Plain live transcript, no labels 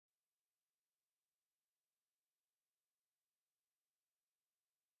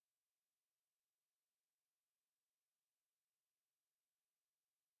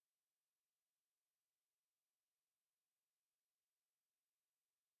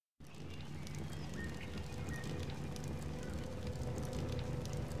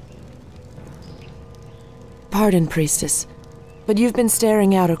Pardon, Priestess, but you've been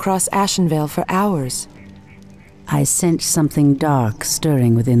staring out across Ashenvale for hours. I sense something dark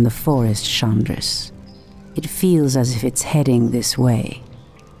stirring within the forest, Chandris. It feels as if it's heading this way.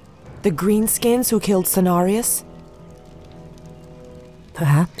 The greenskins who killed Cenarius?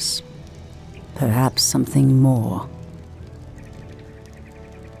 Perhaps. Perhaps something more.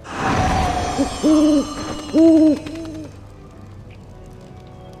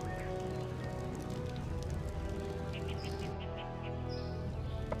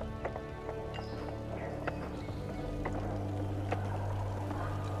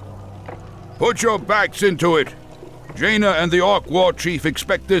 Put your backs into it. Jaina and the Orc War Chief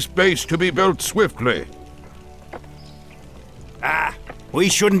expect this base to be built swiftly. Ah, we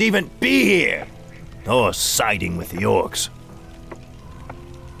shouldn't even be here. Or siding with the Orcs.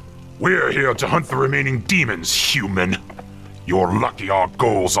 We're here to hunt the remaining demons, human. You're lucky our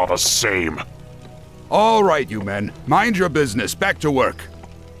goals are the same. All right, you men. Mind your business. Back to work.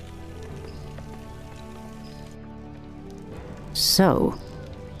 So,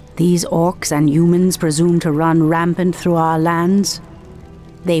 these orcs and humans presume to run rampant through our lands?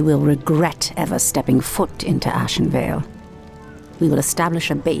 They will regret ever stepping foot into Ashenvale. We will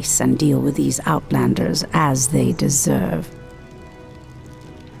establish a base and deal with these outlanders as they deserve.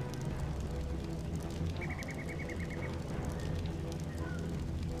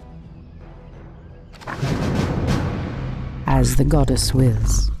 As the goddess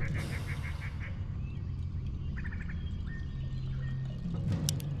wills.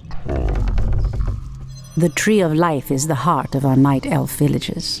 The Tree of Life is the heart of our Night Elf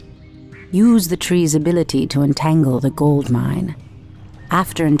villages. Use the tree's ability to entangle the gold mine.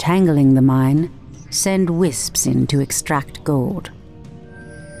 After entangling the mine, send wisps in to extract gold.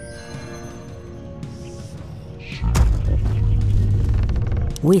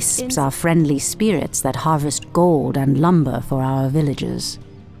 Wisps are friendly spirits that harvest gold and lumber for our villagers.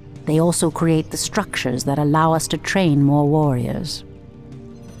 They also create the structures that allow us to train more warriors.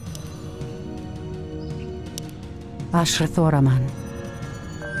 Ashrathoraman.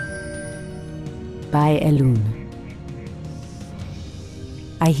 By Elun.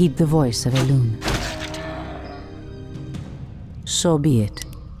 I heed the voice of Elun. So be it.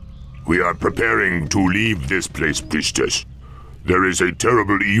 We are preparing to leave this place, Priestess. There is a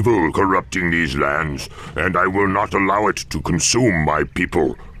terrible evil corrupting these lands, and I will not allow it to consume my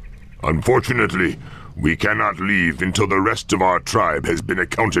people. Unfortunately, we cannot leave until the rest of our tribe has been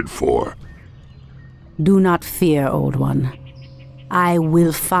accounted for. Do not fear, Old One. I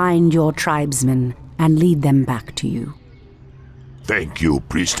will find your tribesmen and lead them back to you. Thank you,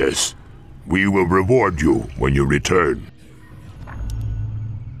 Priestess. We will reward you when you return.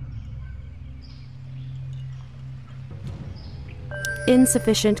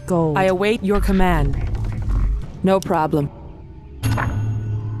 Insufficient gold. I await your command. No problem.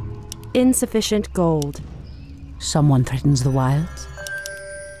 Insufficient gold. Someone threatens the wilds?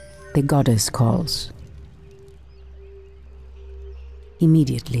 The goddess calls.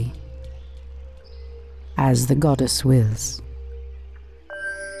 Immediately. As the goddess wills.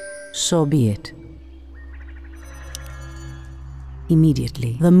 So be it.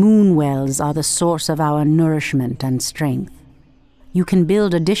 Immediately. The moon wells are the source of our nourishment and strength. You can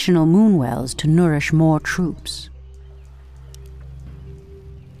build additional moon wells to nourish more troops.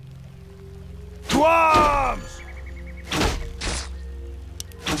 To arms!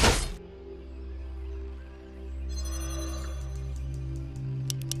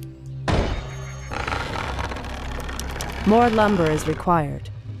 More lumber is required.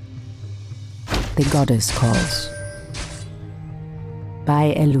 The goddess calls.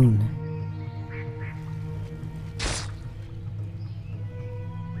 By Elun.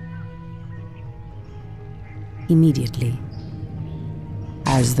 Immediately.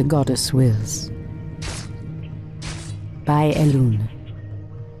 As the goddess wills. By Elun.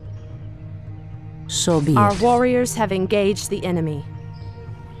 So be it. Our warriors have engaged the enemy.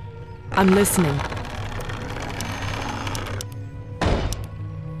 I'm listening.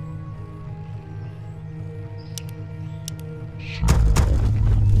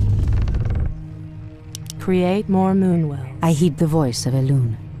 Create more moonwells. I heed the voice of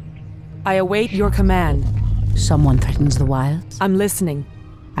Elun. I await your command. Someone threatens the wilds? I'm listening.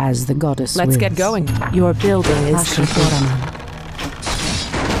 As the goddess Let's wills. get going. Your building is complete.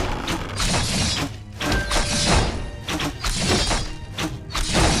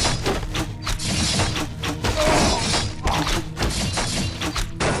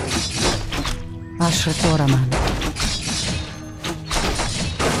 Ashrathoraman. Ashrathoraman.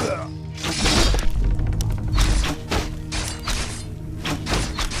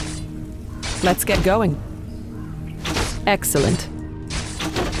 Let's get going. Excellent.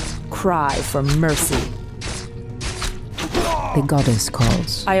 Cry for mercy. The goddess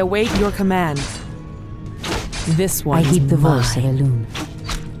calls. I await your command. This one. I heed the voice of Elune.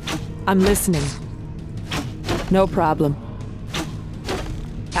 I'm listening. No problem.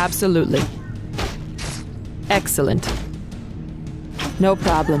 Absolutely. Excellent. No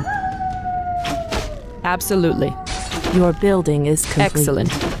problem. Absolutely. Your building is complete.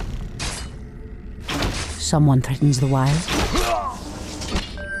 Excellent. Someone threatens the wild.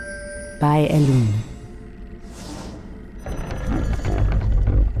 By Elune.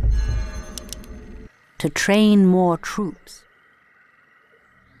 To train more troops.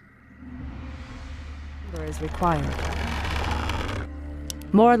 Lumber is required.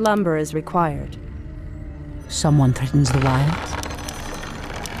 More lumber is required. Someone threatens the wilds.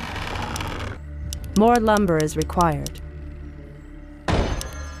 More lumber is required.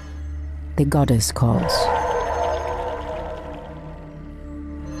 The goddess calls.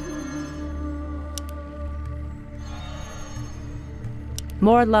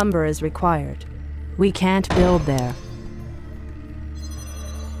 More lumber is required. We can't build there.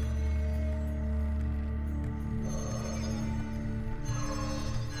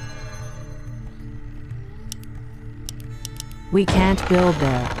 We can't build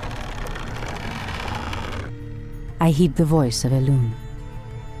there. I heed the voice of Elune.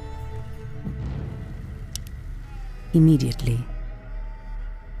 Immediately.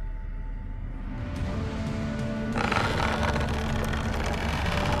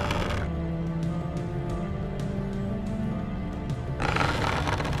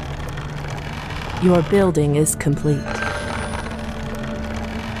 Your building is complete.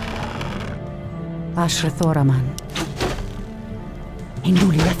 Ashrathoraman.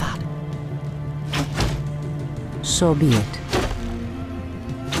 Hinduli Refad. So be it.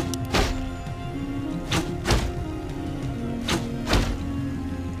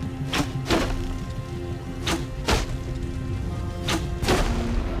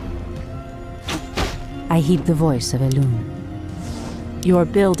 I heed the voice of Elune. Your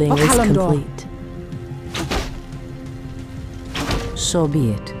building is complete. So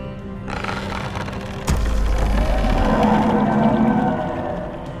be it.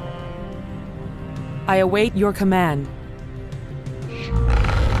 I await your command.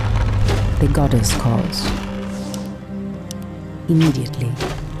 The goddess calls. Immediately.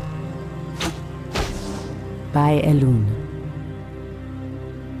 By Elune.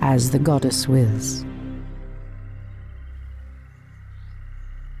 As the goddess wills.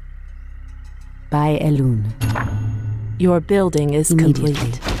 By Elune. Your building is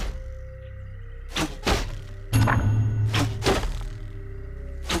complete.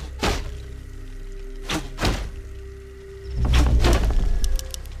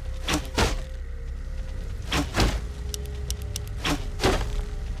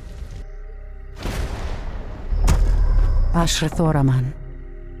 Ashrathoraman.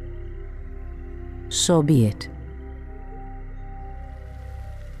 So be it.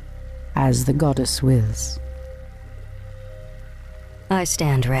 As the goddess wills. I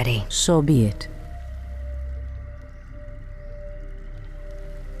stand ready. So be it.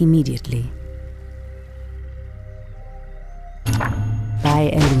 Immediately.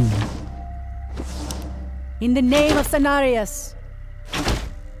 By Elune. In the name of Cenarius!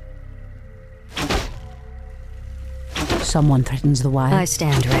 Someone threatens the wild. I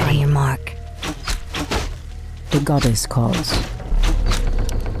stand ready. On your mark. The goddess calls.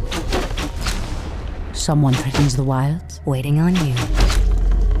 Someone threatens the wilds. Waiting on you.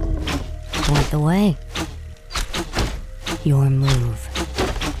 Point the way. Your move.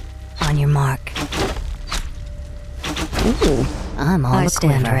 On your mark. Ooh, I'm all I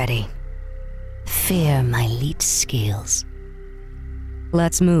stand quiver. ready. Fear my leet skills.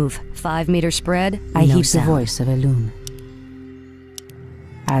 Let's move. 5 meter spread. I no heed sound. the voice of Elune.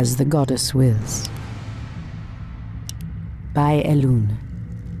 As the goddess wills. By Elune.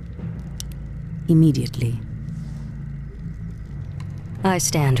 Immediately. I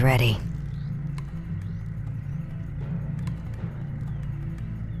stand ready.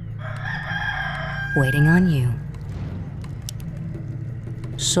 Waiting on you.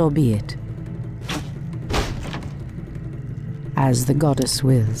 So be it. As the goddess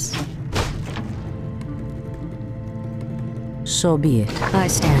wills. So be it. I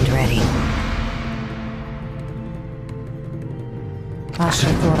stand ready.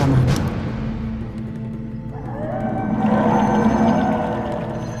 Ashrathoraman.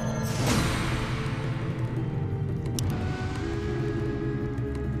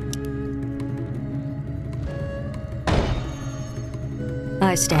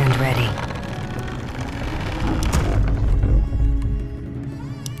 I stand ready.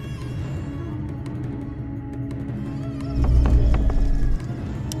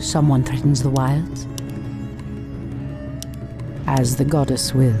 Someone threatens the wilds? As the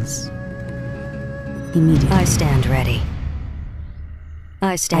goddess wills. Immediately. I stand ready.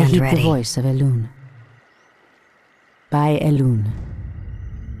 I I stand heed ready. the voice of Elune. By Elune.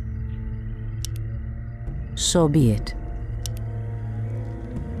 So be it.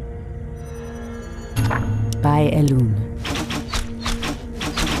 By Elune.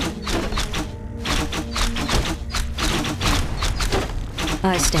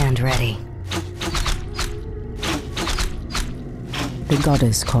 I stand ready. The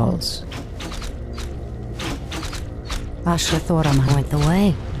goddess calls. Ashrathoraman. Point the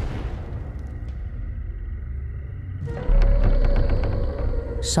way.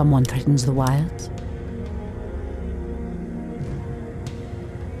 Someone threatens the wilds?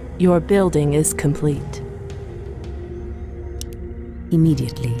 Your building is complete.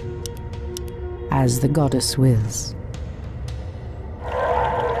 Immediately. As the goddess wills.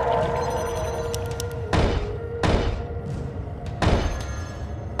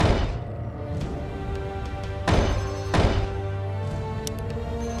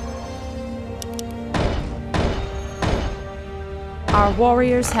 Our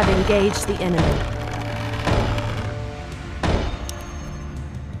warriors have engaged the enemy.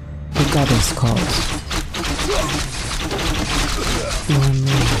 The goddess calls. Your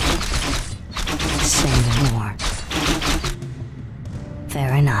move. Say no more.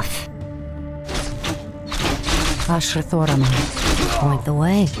 Fair enough. Ashrathoraman. Point the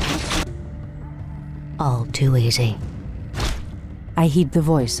way. All too easy. I heed the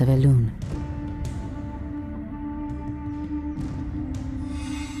voice of Elune.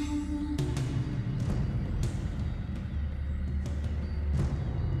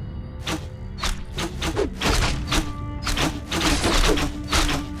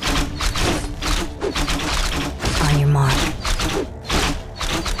 On your mark.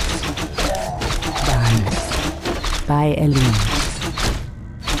 Done. By Elune.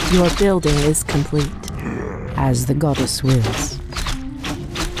 Your building is complete. As the goddess wills.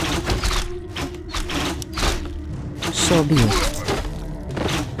 So be it.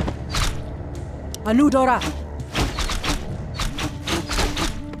 Anudora!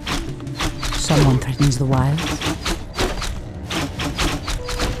 Someone threatens the wilds?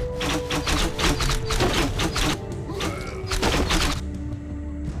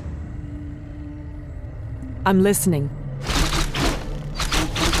 I'm listening.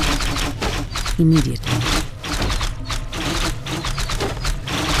 Immediately.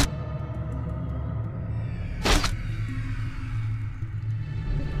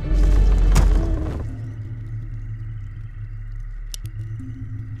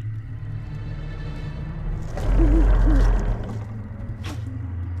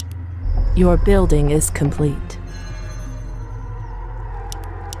 Your building is complete.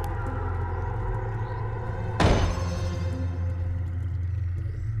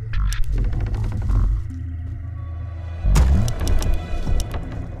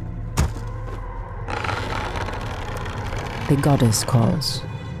 The goddess calls.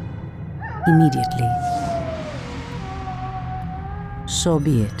 Immediately. So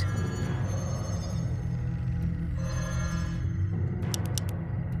be it.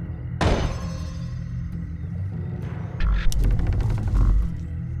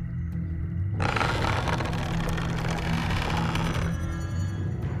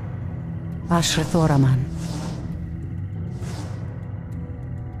 Ashrathoraman.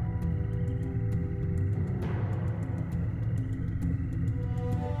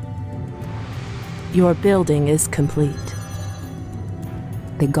 Your building is complete.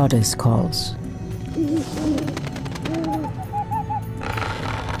 The goddess calls.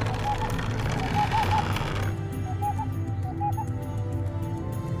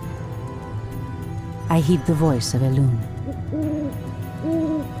 I heed the voice of Elune.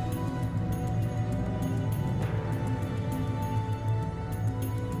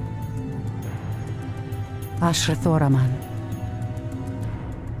 Ashrathoraman.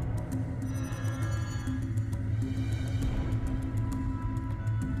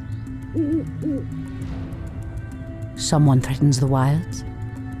 Someone threatens the wilds?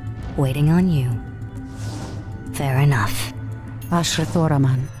 Waiting on you. Fair enough.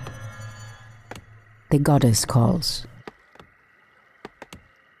 Ashrathoraman. The goddess calls.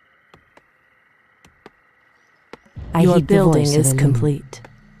 I Your heed the building voice of is Elune. complete.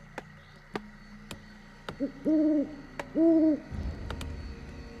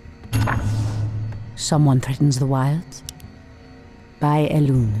 Someone threatens the wilds? By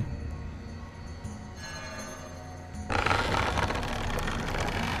Elune.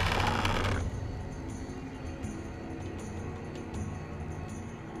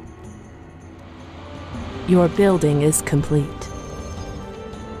 Your building is complete.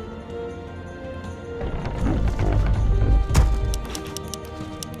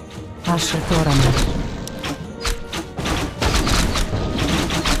 Ashrathoraman.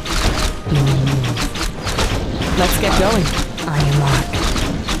 Let's get going. Iron Mark.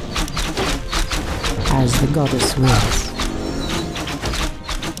 As the goddess wills.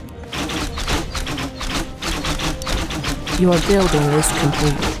 Your building is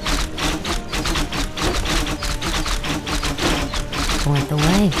complete. Point the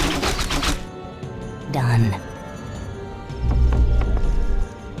way. Done.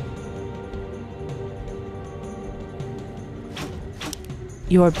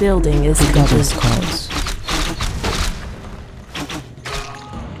 Your building is The goddess complete. calls.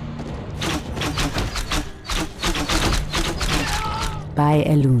 By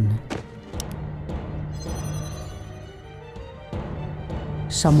Elune.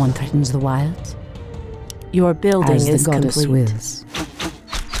 Someone threatens the wilds. Your building As is the goddess complete. wills.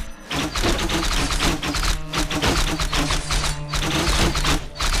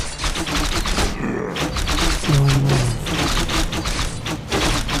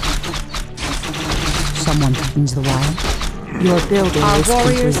 Someone threatens the wild. Your building Our is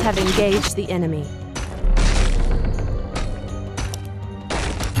warriors complete. have engaged the enemy.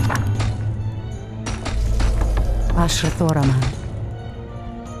 Ashrathoraman.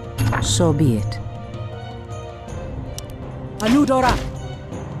 So be it. Anudora!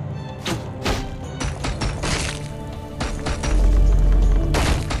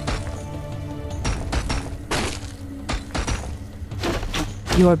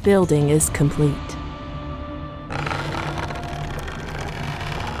 Your building is complete.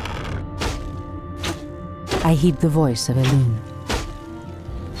 I heed the voice of Elune.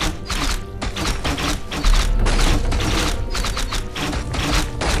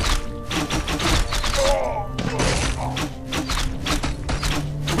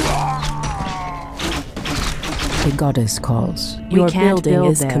 The goddess calls. Your can't building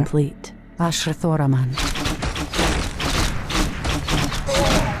build is there. complete. Ashrathoraman.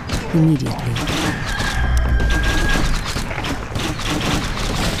 Immediately.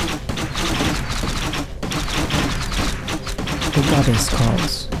 The goddess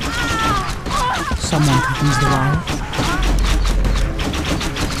calls. Someone threatens the wild.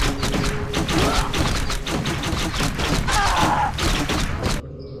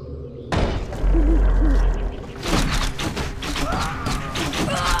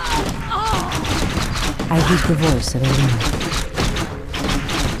 I heed the voice of Elune.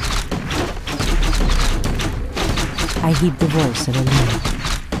 I heed the voice of Elune.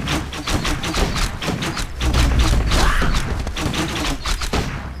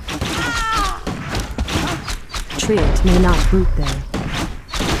 Triot may not root there.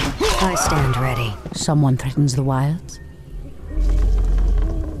 I stand ready. Someone threatens the wilds.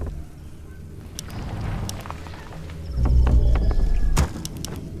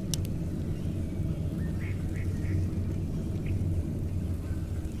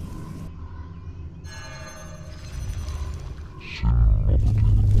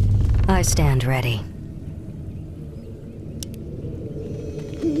 I stand ready.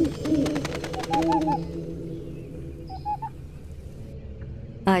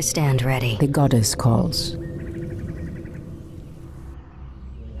 I stand ready. The goddess calls.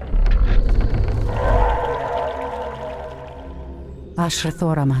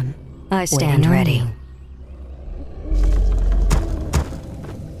 Ashrathoraman. I stand Waiting on ready. you.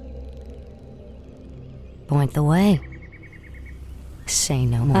 Point the way. Say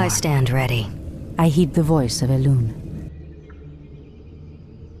no more. I stand ready. I heed the voice of Elune.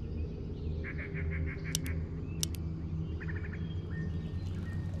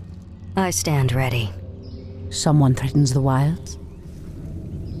 I stand ready. Someone threatens the wilds.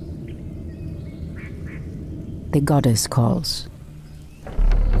 The goddess calls.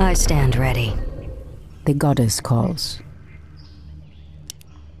 I stand ready. The goddess calls.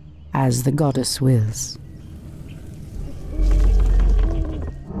 As the goddess wills.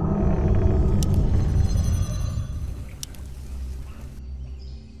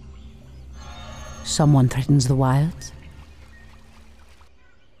 Someone threatens the wilds.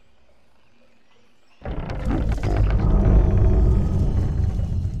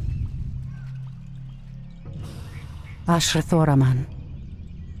 Ashrathoraman.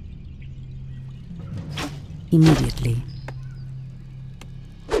 Immediately.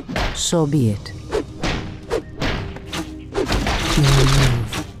 So be it. No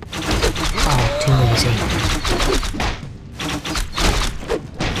move. All too easy.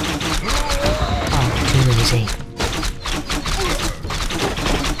 All too easy.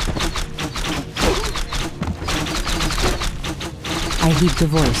 I heed the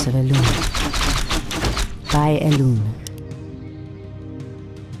voice of Elune. By Elune.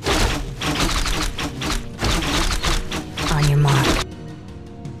 On your mark.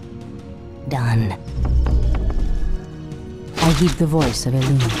 Done. I heed the voice of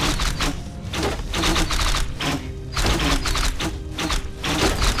Elune.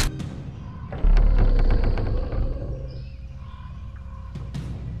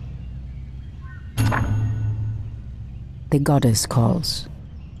 The goddess calls.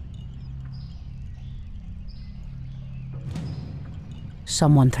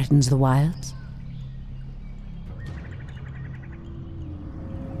 Someone threatens the wilds.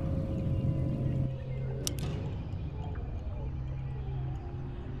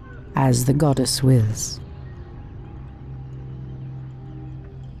 As the goddess wills.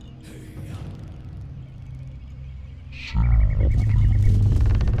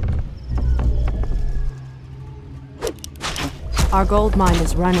 Our gold mine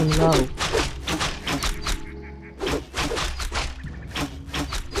is running low.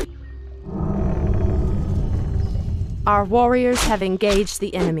 Our warriors have engaged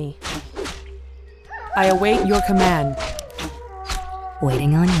the enemy. I await your command.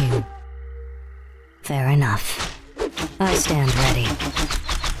 Waiting on you. Fair enough. I stand ready.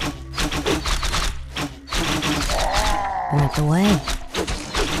 Point the way.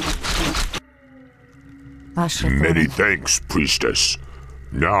 Many thanks, priestess.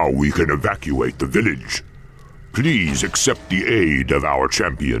 Now we can evacuate the village. Please accept the aid of our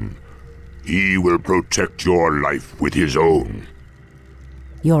champion. He will protect your life with his own.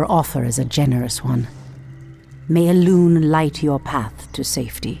 Your offer is a generous one. May Elune light your path to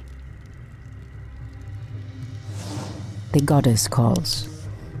safety. The goddess calls.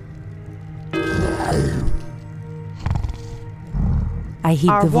 I heed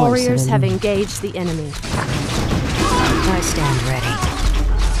Our the voice warriors of have Elune. engaged the enemy. I stand ready.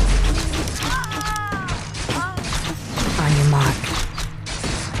 On your mark.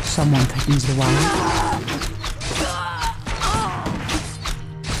 Someone threatens the wild.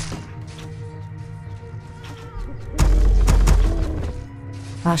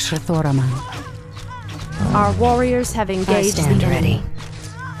 Ashrathoraman. Our warriors have I engaged the stand enemy. ready.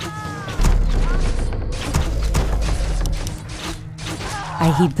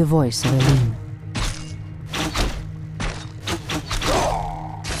 I heed the voice of Elune.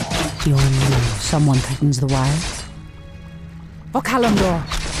 Your name. Someone threatens the wild. Okalamdor.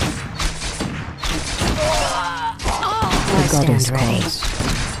 I The goddess stand ready. calls.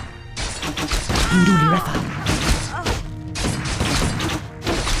 Induli Refa.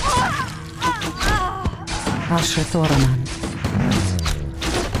 Ashrathoraman.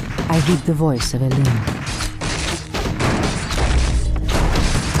 I heed the voice of Elune.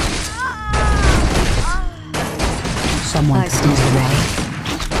 Someone I threatens stand the ready. wild.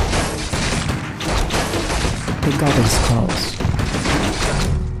 The goddess calls.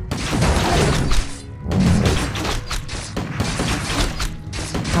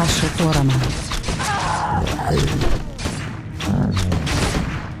 Ashrathoraman.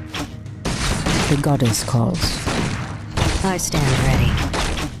 The goddess calls. I stand ready.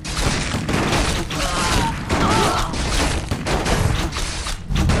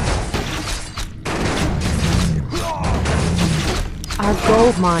 Our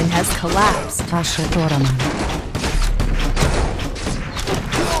gold mine has collapsed. Ashrathoraman.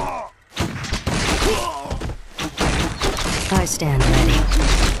 I stand ready.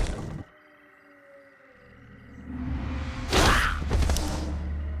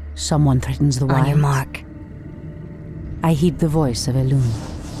 Someone threatens the On your wilds. mark. I heed the voice of Elune.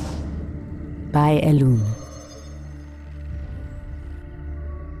 By Elune.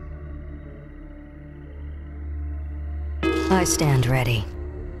 I stand ready.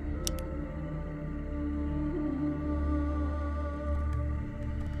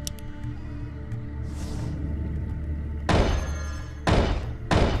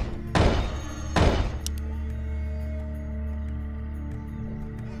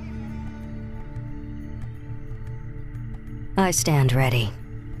 I stand ready.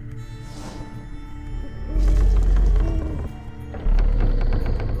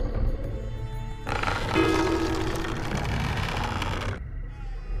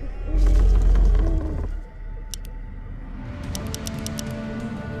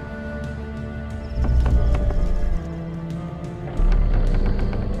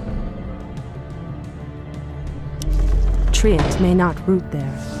 Treant may not root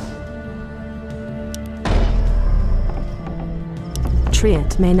there.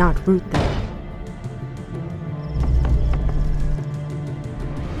 Treant may not root there.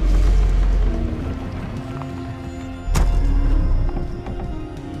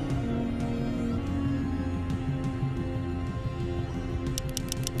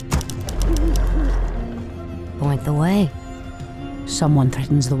 Someone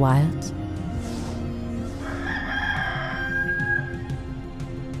threatens the wilds.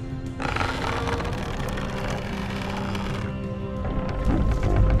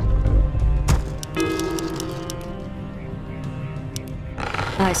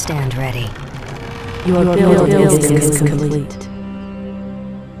 I stand ready. Your building is complete.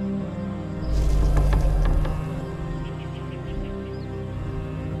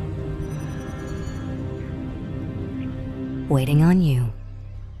 Waiting on you.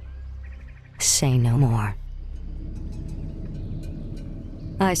 Say no more.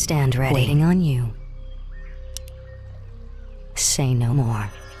 I stand ready. Waiting on you. Say no more.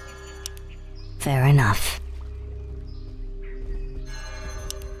 Fair enough.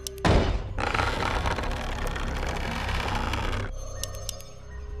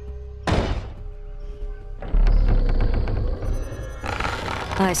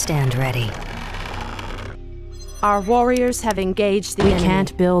 I stand ready. Our warriors have engaged the enemy. We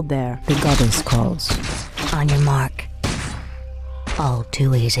can't build there. The goddess calls. On your mark. All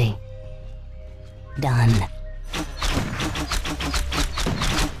too easy. Done.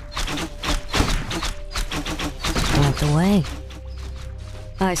 Point the way.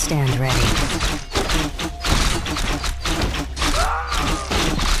 I stand ready.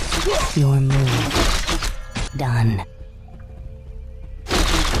 Your move. Done.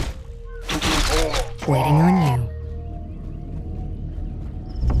 Waiting on you.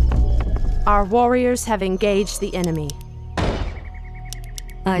 Our warriors have engaged the enemy.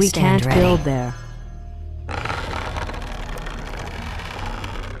 I We stand can't ready. build there.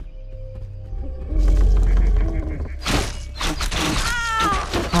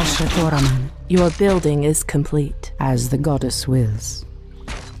 Ashatoraman, Your building is complete. as the goddess wills.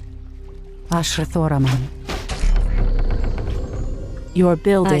 Ashrathoraman, Your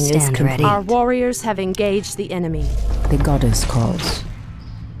building is stand complete. ready. Our warriors have engaged the enemy. the goddess calls.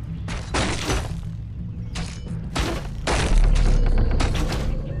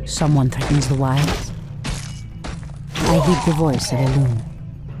 Someone threatens the wilds. I heed the voice of Elune.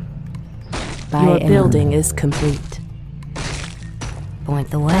 By Your Elune. building is complete. Point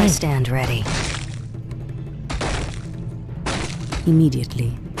the way. I stand ready.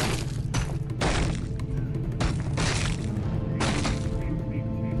 Immediately.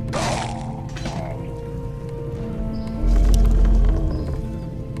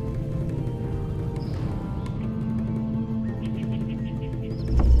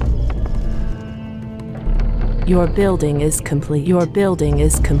 Your building is complete. Your building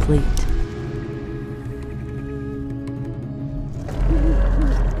is complete.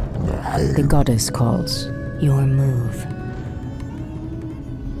 The goddess calls. Your move.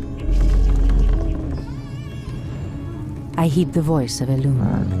 I heed the voice of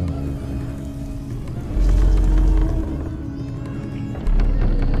Elune.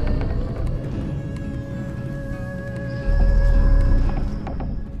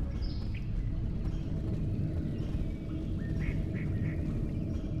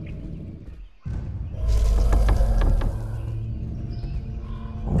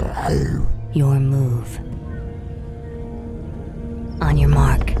 Your move. On your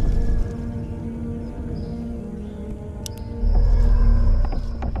mark.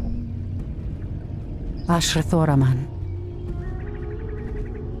 Ashrathoraman.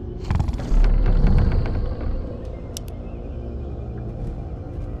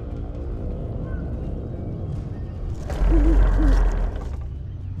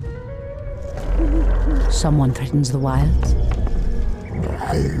 Someone threatens the wilds.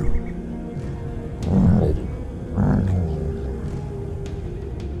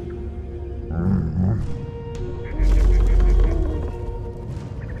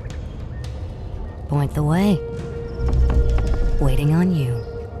 Point the way. Waiting on you.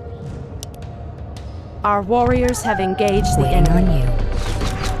 Our warriors have engaged the Waiting enemy. on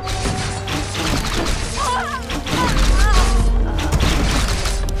you.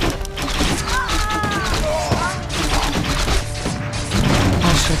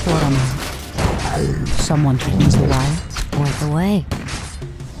 Ashrathoraman. Someone threatens the wilds. Point the way.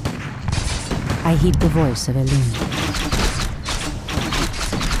 I heed the voice of Elune.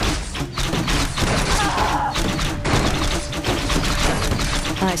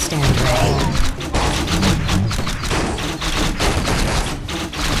 I stand ready.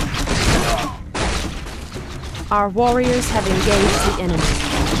 Our warriors have engaged the enemy.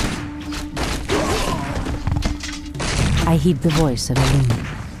 I heed the voice of Elune.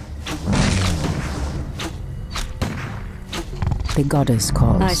 The goddess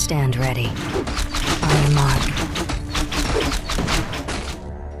calls. I stand ready. On your mark.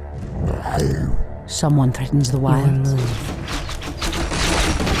 Someone threatens the Your wilds. move.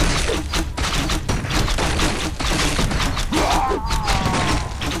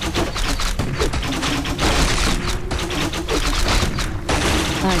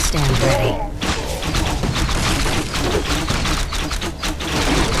 stand ready.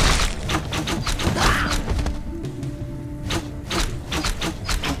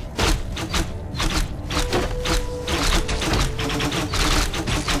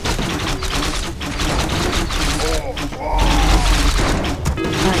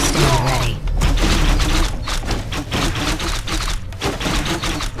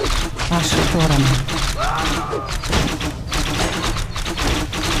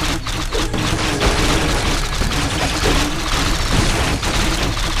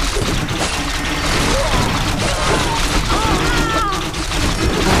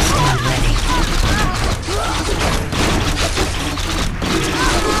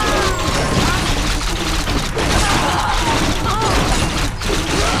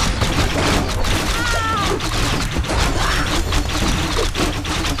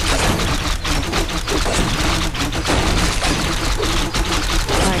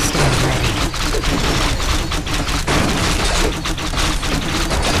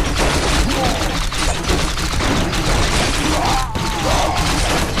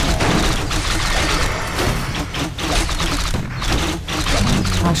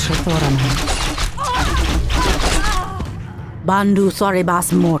 Bandu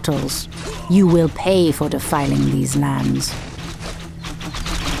Thoribas mortals, you will pay for defiling these lands.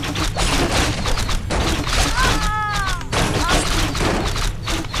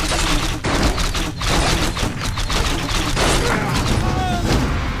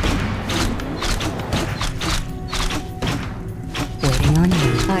 Waiting on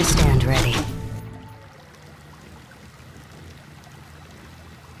you. I stand ready.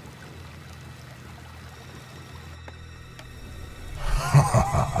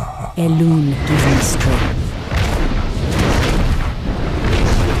 Elune gives me strength.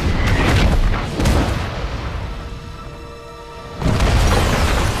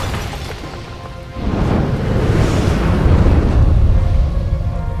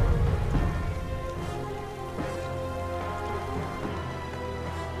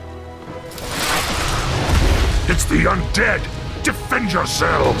 It's the undead! Defend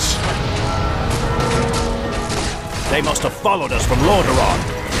yourselves! They must have followed us from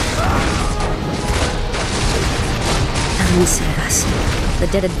Lordaeron. Heaven save us. The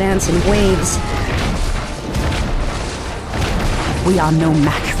dead advance in waves. We are no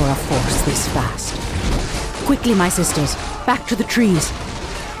match for a force this fast. Quickly, my sisters, back to the trees.